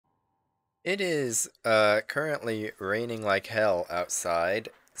It is currently raining like hell outside,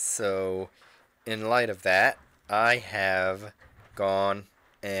 so in light of that, I have gone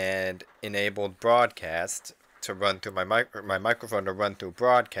and enabled broadcast to run through my microphone to run through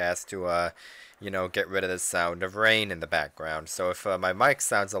broadcast to get rid of the sound of rain in the background. So if my mic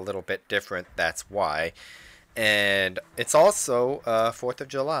sounds a little bit different, that's why. And it's also 4th of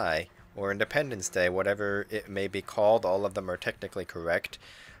July or Independence Day, whatever it may be called. All of them are technically correct.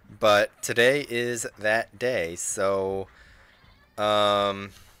 But today is that day, so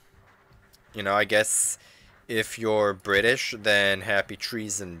um, I guess if you're British, then happy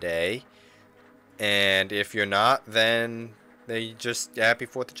Treason Day, and if you're not, then they just happy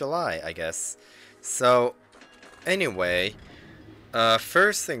 4th of July, I guess. So anyway,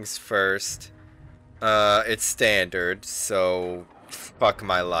 first things first, it's standard, so fuck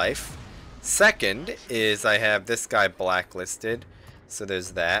my life. Second is I have this guy blacklisted, so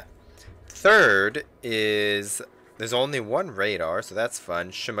there's that. Third is there's only one radar, so that's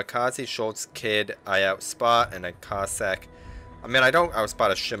fun. Shimakaze, Schultz, Kid, I outspot, and a Cossack. I mean, I don't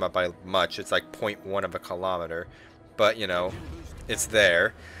outspot a Shima by much. It's like 0.1 of a kilometer. But, it's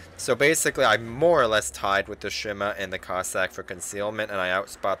there. So basically, I'm more or less tied with the Shima and the Cossack for concealment, and I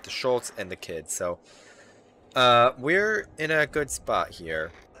outspot the Schultz and the Kid. So, we're in a good spot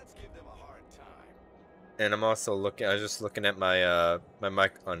here. And I'm also looking, I was just looking at my, my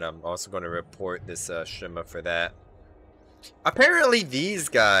mic, oh no, I'm also going to report this, Shima for that. Apparently these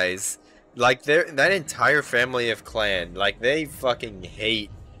guys, like, that entire family of clan, like, they fucking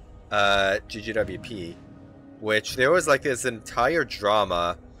hate, GGWP. Which, there was, like, this entire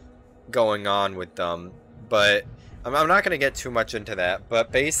drama going on with them. But, I'm not going to get too much into that.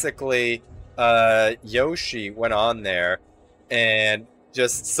 But basically, Yoshi went on there and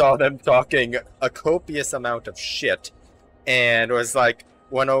just saw them talking a copious amount of shit and was like,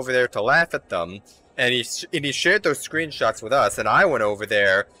 went over there to laugh at them, and he shared those screenshots with us, and I went over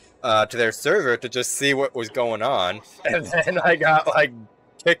there to their server to just see what was going on, and then I got like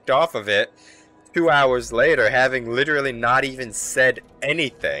kicked off of it 2 hours later, having literally not even said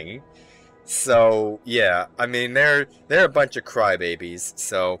anything. So yeah, I mean they're a bunch of crybabies.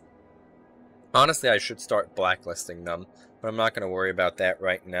 So honestly, I should start blacklisting them, but I'm not going to worry about that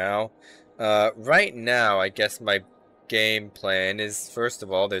right now. Right now, I guess my game plan is, first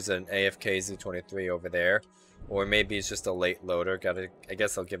of all, there's an AFK Z23 over there. Or maybe it's just a late loader. I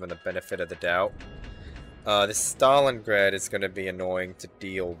guess I'll give him the benefit of the doubt. This Stalingrad is going to be annoying to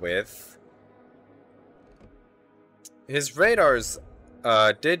deal with. His radars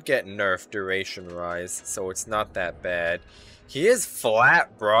did get nerfed duration-wise, so it's not that bad. He is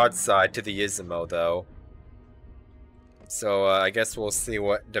flat broadside to the Izumo, though. So, I guess we'll see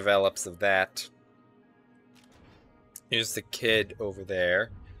what develops of that. Here's the Kid over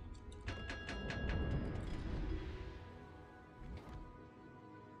there.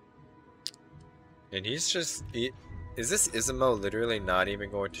 And he's just... is this Izumo literally not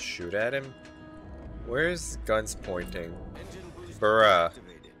even going to shoot at him? Where's guns pointing? Bruh.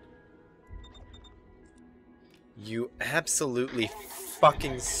 You absolutely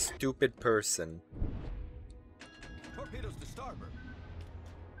fucking stupid person. Torpedoes to starboard.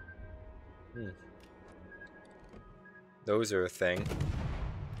 Those are a thing.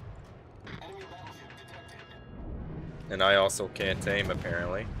 And I also can't aim,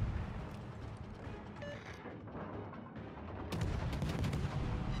 apparently.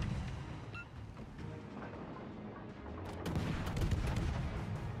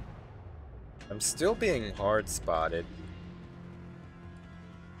 I'm still being hard spotted.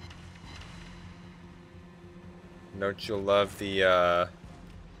 Don't you love the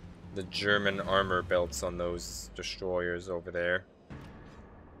German armor belts on those destroyers over there?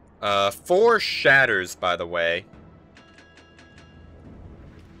 4 shatters, by the way.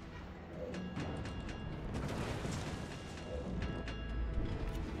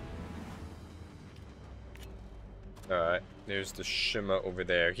 Alright, there's the Shima over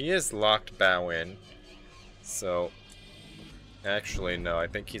there. He is locked bow in. So, actually no, I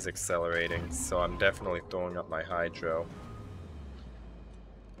think he's accelerating. So I'm definitely throwing up my Hydro.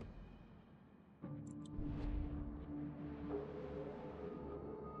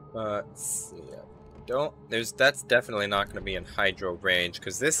 Let's see. That's definitely not going to be in Hydro range,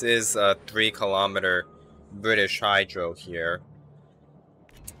 because this is a 3-kilometer British Hydro here.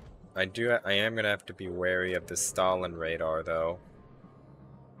 I am going to have to be wary of the Stalin radar, though.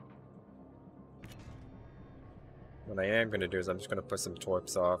 What I am going to do is I'm just going to put some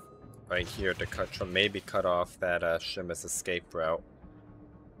torps off right here to maybe cut off that Shima's escape route.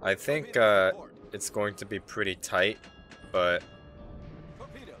 I think it's going to be pretty tight, but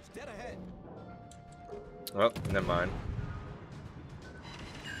Dead ahead. Oh, never mind.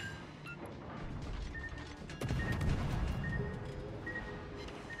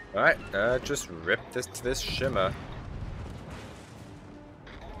 Alright, just rip this shimmer.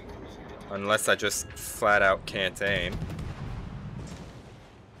 Unless I just flat out can't aim.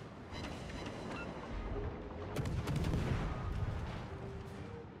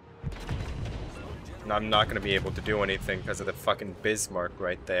 And I'm not gonna be able to do anything because of the fucking Bismarck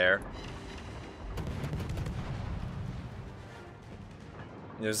right there.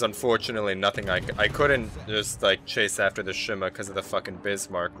 There's unfortunately nothing I couldn't just like chase after the shimmer because of the fucking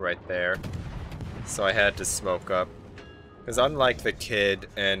Bismarck right there. So I had to smoke up. Because unlike the Kid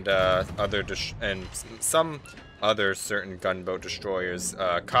and some other certain gunboat destroyers,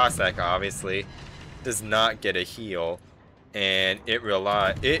 Cossack obviously does not get a heal, and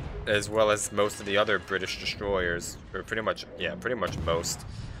it as well as most of the other British destroyers, or pretty much most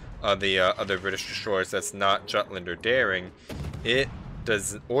of the other British destroyers that's not Jutland or Daring,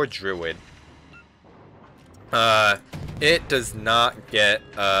 or Druid. It does not get,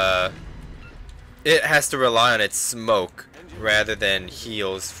 it has to rely on its smoke rather than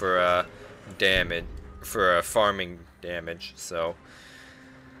heals for, damage, for, farming damage, so.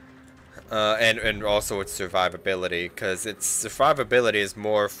 And also its survivability, because its survivability is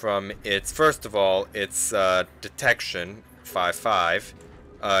more from its, first of all, its, detection, 5-5.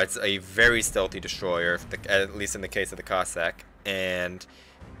 It's a very stealthy destroyer, at least in the case of the Cossack. And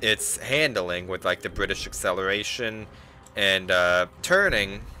its handling with like the British acceleration and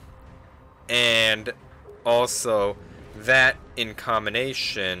turning, and also that in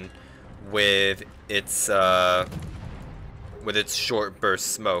combination with its short burst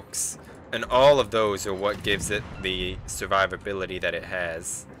smokes, and all of those are what gives it the survivability that it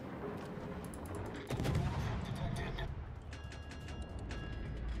has.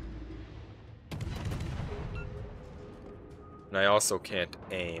 And I also can't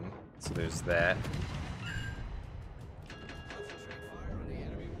aim, so there's that.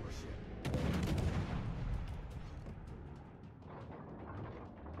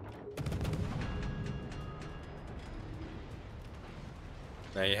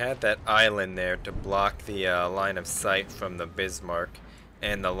 Now you had that island there to block the line of sight from the Bismarck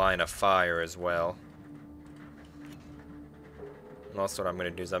and the line of fire as well. And also what I'm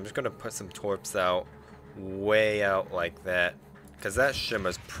going to do is I'm just going to put some torps out way out like that, because that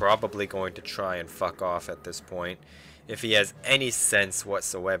shimmer's probably going to try and fuck off at this point. If he has any sense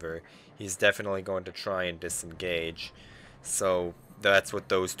whatsoever, he's definitely going to try and disengage. So that's what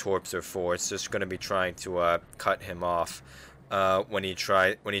those torps are for. It's just going to be trying to cut him off when he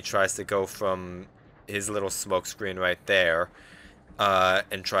tries to go from his little smoke screen right there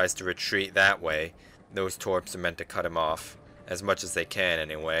and tries to retreat that way. Those torps are meant to cut him off as much as they can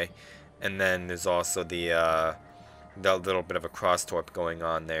anyway. And then there's also the little bit of a cross torp going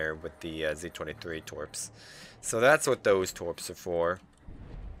on there with the Z-23 torps. So that's what those torps are for.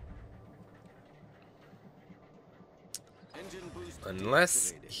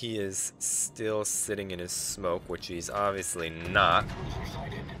 Unless he is still sitting in his smoke, which he's obviously not.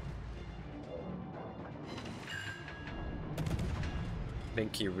 I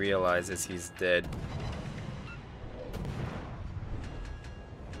think he realizes he's dead.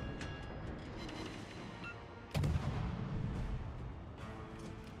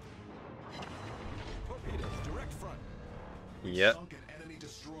 Yep.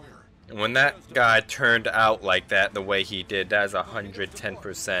 When that guy turned out like that, the way he did, that's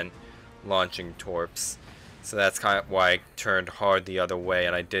 110% launching torps. So that's kind of why I turned hard the other way,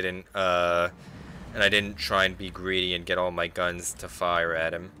 and I didn't try and be greedy and get all my guns to fire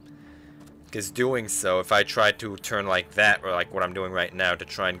at him. Because doing so, if I tried to turn like that, or like what I'm doing right now, to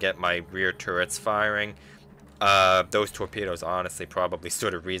try and get my rear turrets firing, those torpedoes honestly probably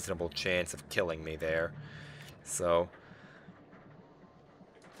stood a reasonable chance of killing me there. So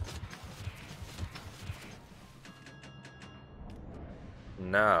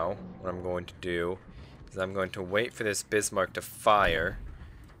now, what I'm going to do is I'm going to wait for this Bismarck to fire,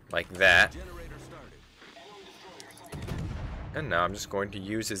 like that. And now I'm just going to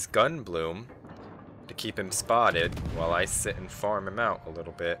use his gun bloom to keep him spotted while I sit and farm him out a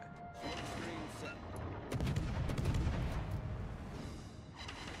little bit.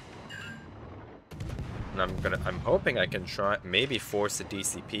 And I'm hoping I can try, maybe force a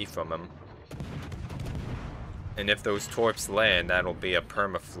DCP from him. And if those torps land, that'll be a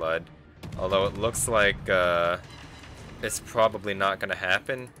permaflood. Although it looks like it's probably not going to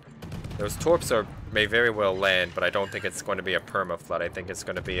happen. Those torps may very well land, but I don't think it's going to be a permaflood. I think it's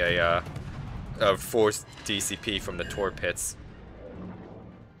going to be a forced DCP from the torp hits.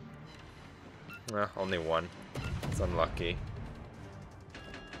 Only one. It's unlucky.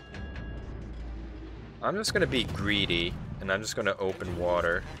 I'm just gonna be greedy, and I'm just gonna open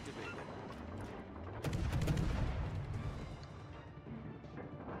water.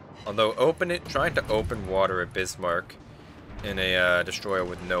 Although trying to open water at Bismarck in a destroyer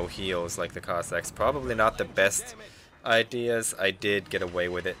with no heals like the Cossacks, probably not the best ideas. I did get away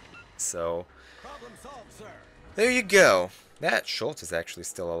with it, so there you go. That Schultz is actually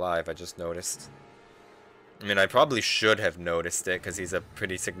still alive, I just noticed. I mean, I probably should have noticed it, because he's a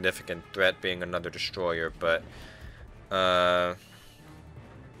pretty significant threat being another destroyer, but that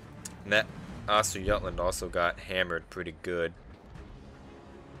Oster-Jutland also got hammered pretty good.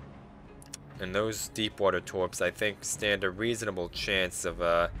 And those deep water torps, I think, stand a reasonable chance of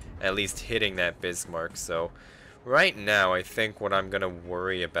at least hitting that Bismarck. So right now, I think what I'm going to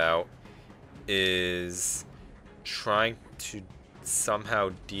worry about is trying to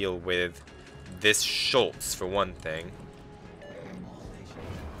somehow deal with this Schultz, for one thing.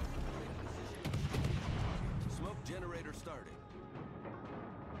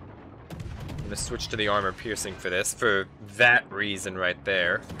 I'm going to switch to the armor piercing for this, for that reason right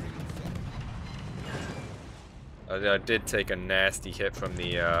there. I did take a nasty hit from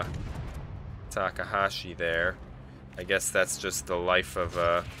the Takahashi there. I guess that's just the life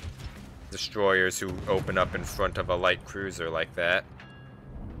of destroyers who open up in front of a light cruiser like that.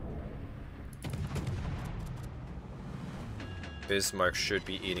 Bismarck should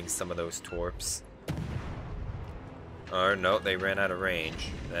be eating some of those torps. Or no, they ran out of range.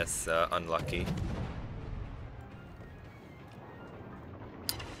 That's unlucky.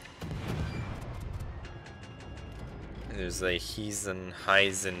 There's a Heisen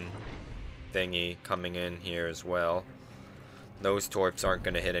thingy coming in here as well. Those torps aren't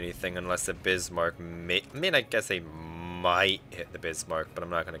going to hit anything unless the Bismarck I mean, I guess they might hit the Bismarck, but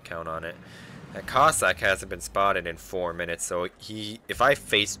I'm not going to count on it. That Cossack hasn't been spotted in 4 minutes, so if I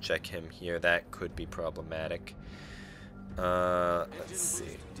face check him here, that could be problematic. Let's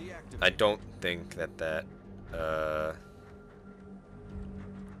see. I don't think that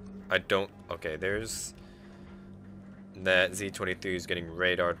okay, there's that Z-23 is getting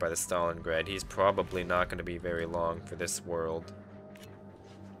radared by the Stalingrad. He's probably not going to be very long for this world.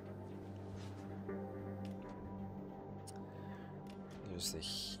 There's the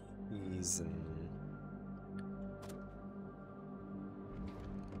Heisen.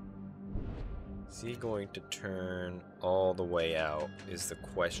 Is he going to turn all the way out is the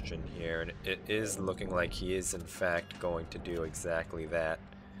question here, and it is looking like he is in fact going to do exactly that.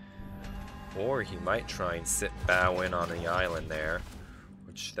 Or he might try and bow in on the island there,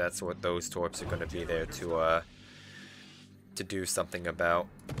 which that's what those torps are going to be there to do something about.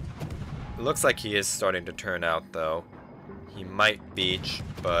 It looks like he is starting to turn out though. He might beach,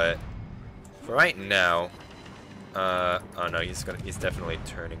 but for right now, oh no, he's definitely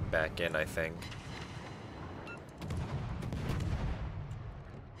turning back in, I think.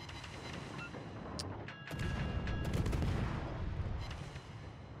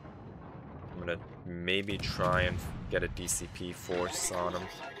 I'm gonna maybe try and get a DCP force on him.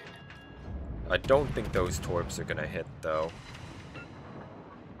 I don't think those torps are gonna hit though.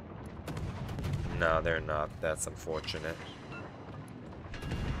 No, they're not. That's unfortunate.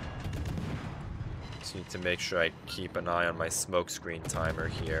 Just need to make sure I keep an eye on my smokescreen timer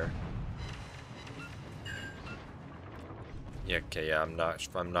here. Yeah, okay, yeah, I'm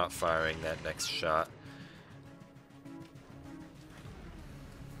not firing that next shot.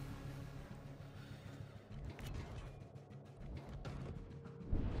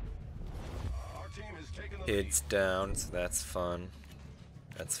 It's down, so that's fun.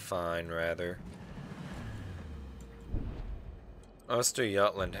 That's fine, rather.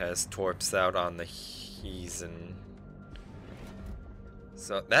 Oster-Jutland has torps out on the Heisen.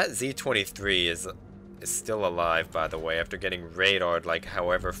 So that Z-23 is still alive, by the way, after getting radared like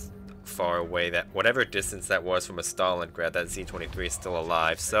however far away that, whatever distance that was from a Stalingrad, that Z-23 is still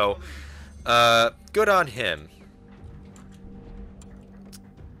alive. So, good on him.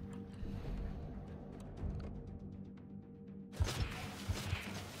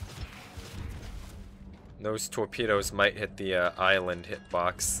 Those torpedoes might hit the island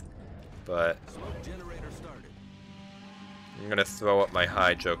hitbox, but I'm gonna throw up my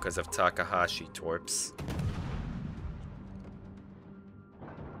Hydro because of Takahashi torps.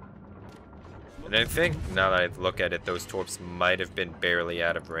 And I think, now that I look at it, those torps might have been barely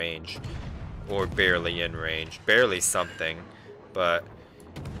out of range. Or barely in range. Barely something, but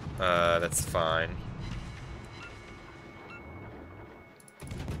that's fine.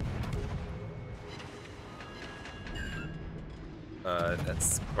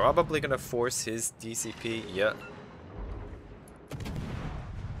 That's probably gonna force his DCP. Yeah.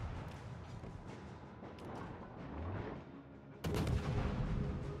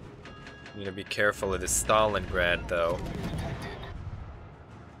 Need to be careful of this Stalingrad, though.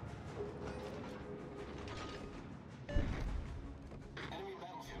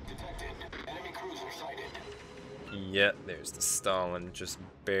 Yeah, there's the Stalin, just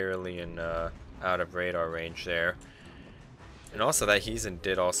barely in out of radar range there. And also that Heezen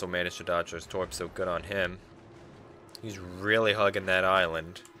did also manage to dodge those torps, so good on him. He's really hugging that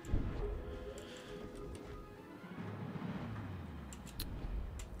island.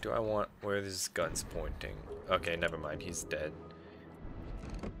 Do I want... where are his guns pointing? Okay, never mind, he's dead.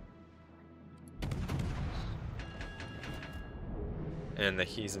 And the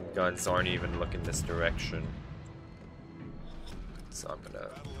Heezen guns aren't even looking this direction. So I'm gonna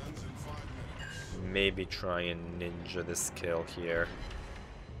maybe try and ninja this kill here.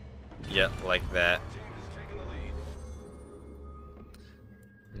 Yep, like that.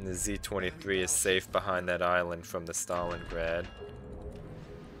 And the Z-23 is safe behind that island from the Stalingrad.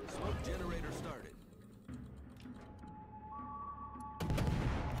 Smoke generator started.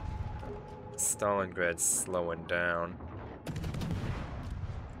 Stalingrad's slowing down.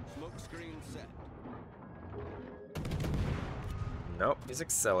 Smoke screen set. Nope, he's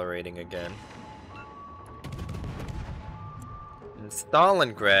accelerating again. And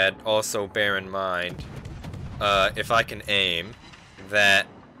Stalingrad, also bear in mind, if I can aim, that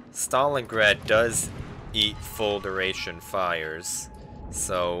Stalingrad does eat full duration fires.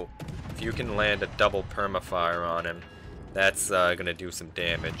 So, if you can land a double permafire on him, that's gonna do some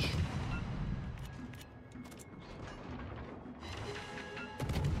damage.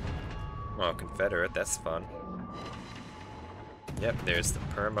 Oh, Confederate, that's fun. Yep, there's the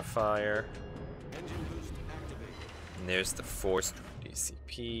permafire. Engine boost activated. And there's the forced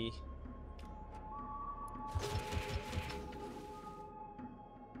DCP.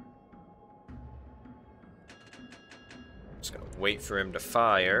 Just gonna wait for him to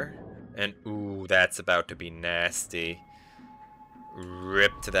fire. And ooh, that's about to be nasty.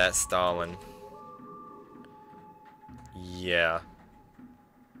 Rip to that Stalin. Yeah.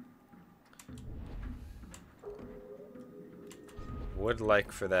 Would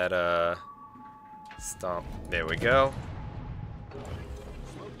like for that, stomp. There we go.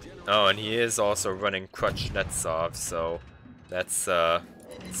 Oh, and he is also running Kruchnetsov, so that's,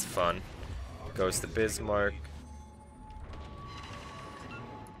 it's fun. Goes to Bismarck.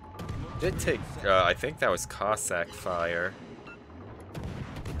 Did take, I think that was Cossack fire.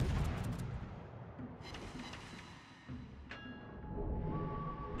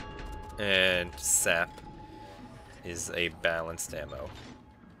 And sap is a balanced ammo.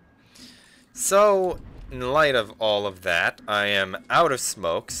 So, in light of all of that, I am out of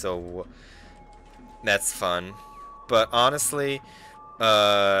smoke, so that's fun. But honestly,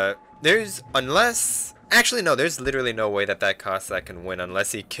 there's, unless, actually no, there's literally no way that that Cossack can win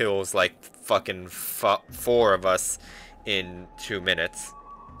unless he kills like fucking 4 of us in 2 minutes.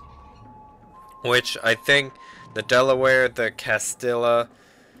 Which I think the Delaware, the Castilla,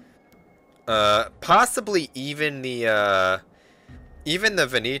 possibly even the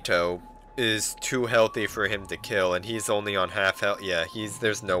Veneto is too healthy for him to kill, and he's only on half health. Yeah,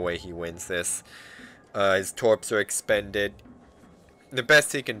 there's no way he wins this. His torps are expended. The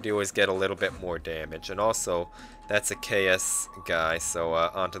best he can do is get a little bit more damage, and also that's a KS guy, so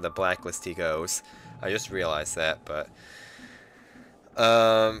onto the blacklist he goes. I just realized that, but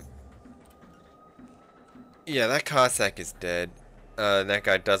yeah, that Cossack is dead. That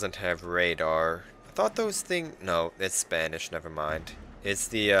guy doesn't have radar. I thought those things... No, it's Spanish, never mind. It's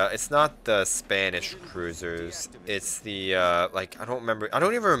the, it's not the Spanish cruisers. It's the, like, I don't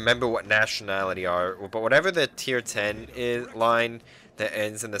even remember what nationality are, but whatever the tier 10 line that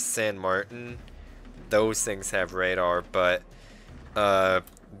ends in the San Martin, those things have radar, but, the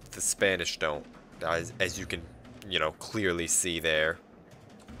Spanish don't, as you can, you know, clearly see there.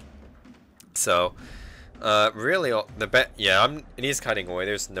 So... really, yeah, he's cutting away.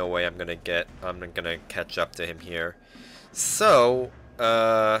 There's no way I'm gonna catch up to him here. So,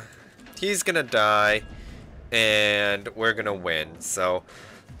 he's gonna die, and we're gonna win. So,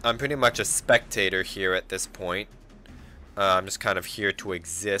 I'm pretty much a spectator here at this point. I'm just kind of here to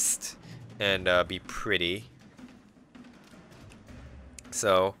exist and, be pretty.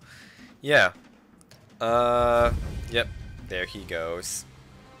 So, yeah. Yep, there he goes.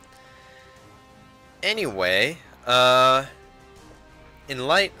 Anyway, in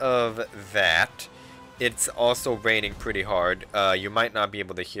light of that, it's also raining pretty hard. You might not be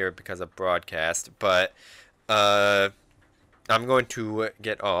able to hear it because of broadcast, but I I'm going to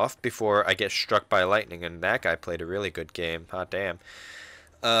get off before I get struck by lightning, and that guy played a really good game. Hot damn.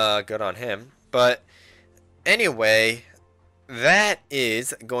 Good on him. But anyway, that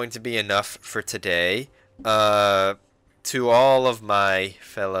is going to be enough for today. Uh, to all of my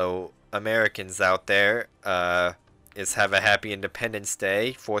fellow Americans out there, is have a happy Independence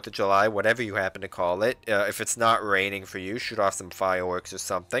Day, 4th of July, whatever you happen to call it. If it's not raining for you, shoot off some fireworks or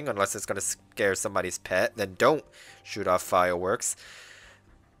something. Unless it's going to scare somebody's pet, then don't shoot off fireworks.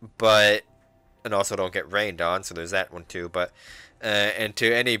 But, and also don't get rained on, so there's that one too. But, and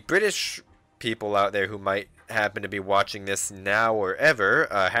to any British people out there who might happen to be watching this now or ever,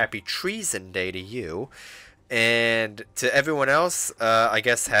 happy Treason Day to you. And to everyone else, I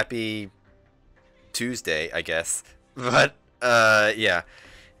guess happy Tuesday, I guess. But, yeah.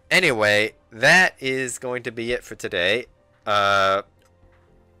 Anyway, that is going to be it for today.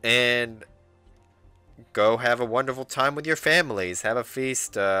 And go have a wonderful time with your families. Have a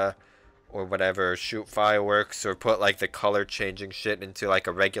feast, or whatever. Shoot fireworks, or put, like, the color changing shit into, like,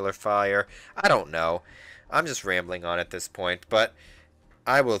 a regular fire. I don't know. I'm just rambling on at this point. But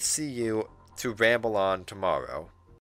I will see you to ramble on tomorrow.